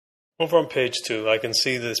Over on page 2, I can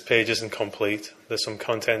see this page isn't complete. There's some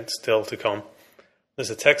content still to come. There's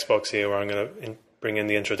a text box here where I'm going to bring in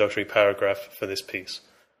the introductory paragraph for this piece.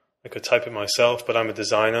 I could type it myself, but I'm a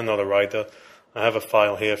designer, not a writer. I have a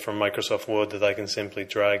file here from Microsoft Word that I can simply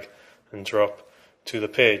drag and drop to the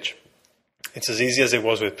page. It's as easy as it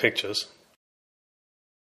was with pictures.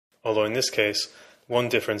 Although in this case, one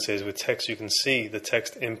difference is with text you can see the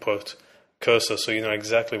text input cursor, so you know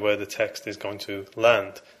exactly where the text is going to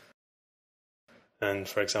land. And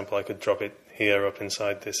for example, I could drop it here up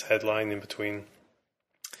inside this headline in between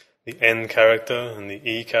the N character and the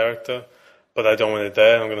E character, but I don't want it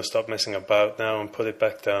there. I'm going to stop messing about now and put it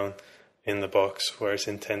back down in the box where it's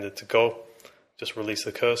intended to go. Just release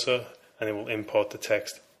the cursor and it will import the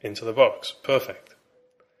text into the box. Perfect.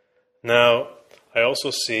 Now, I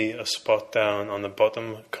also see a spot down on the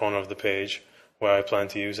bottom corner of the page where I plan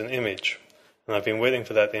to use an image. And I've been waiting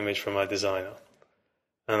for that image from my designer.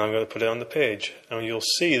 And I'm going to put it on the page. And you'll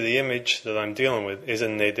see the image that I'm dealing with is a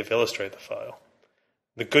native Illustrator file.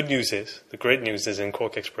 The great news is in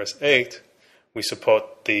QuarkXPress 8, we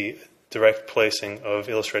support the direct placing of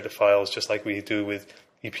Illustrator files just like we do with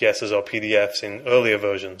EPSs or PDFs in earlier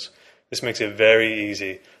versions. This makes it very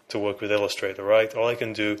easy to work with Illustrator, right? All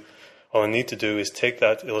I need to do is take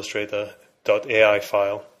that Illustrator.ai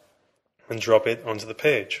file and drop it onto the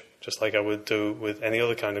page, just like I would do with any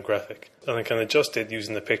other kind of graphic. And I can adjust it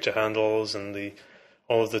using the picture handles and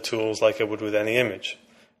all of the tools like I would with any image.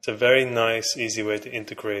 It's a very nice, easy way to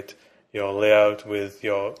integrate your layout with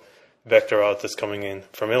your vector art that's coming in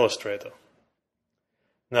from Illustrator.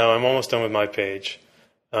 Now I'm almost done with my page.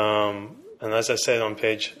 And as I said on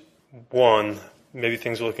page 1, maybe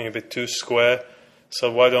things are looking a bit too square.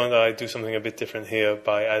 So why don't I do something a bit different here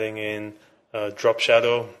by adding in drop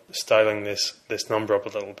shadow, styling this number up a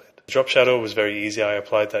little bit. Drop shadow was very easy. I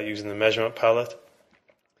applied that using the measurement palette,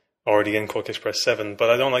 already in QuarkXPress 7, but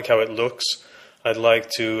I don't like how it looks. I'd like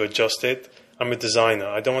to adjust it. I'm a designer.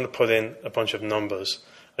 I don't want to put in a bunch of numbers.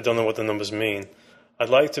 I don't know what the numbers mean. I'd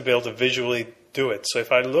like to be able to visually do it. So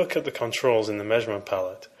if I look at the controls in the measurement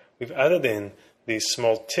palette, we've added in these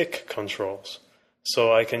small tick controls.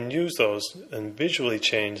 So I can use those and visually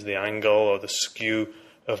change the angle or the skew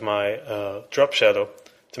of my drop shadow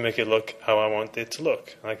to make it look how I want it to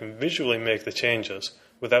look. And I can visually make the changes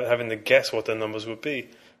without having to guess what the numbers would be,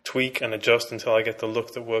 tweak and adjust until I get the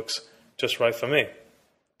look that works just right for me.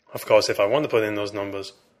 Of course, if I want to put in those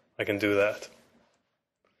numbers, I can do that.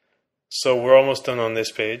 So we're almost done on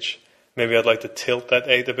this page. Maybe I'd like to tilt that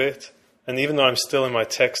 8 a bit. And even though I'm still in my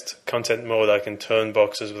text content mode, I can turn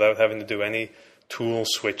boxes without having to do any tool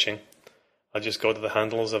switching. I'll just go to the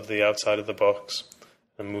handles of the outside of the box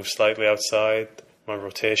and move slightly outside. My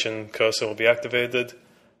rotation cursor will be activated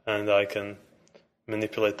and I can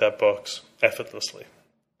manipulate that box effortlessly.